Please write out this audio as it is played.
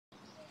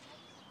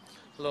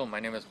Hello, my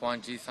name is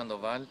Juan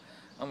Sandoval.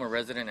 I'm a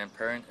resident and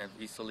parent of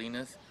East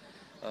Salinas.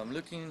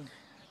 Looking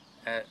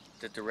at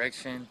the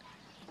direction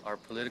our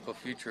political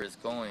future is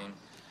going,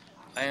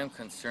 I am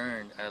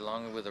concerned,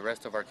 along with the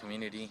rest of our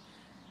community,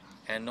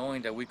 and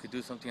knowing that we could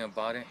do something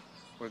about it,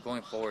 we're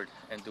going forward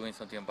and doing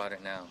something about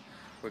it now.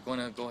 We're going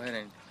to go ahead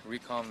and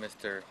recall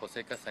Mr.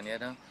 Jose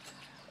Castaneda,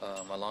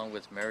 along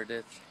with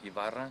Meredith,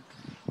 Ibarra,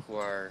 who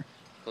are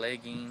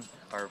plaguing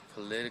our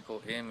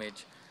political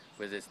image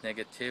with this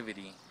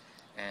negativity,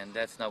 and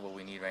that's not what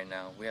we need right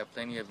now. We have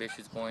plenty of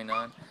issues going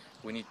on.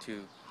 We need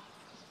to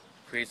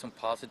create some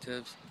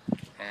positives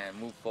and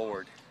move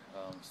forward.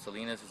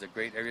 Salinas is a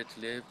great area to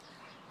live,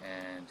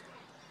 and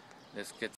let's get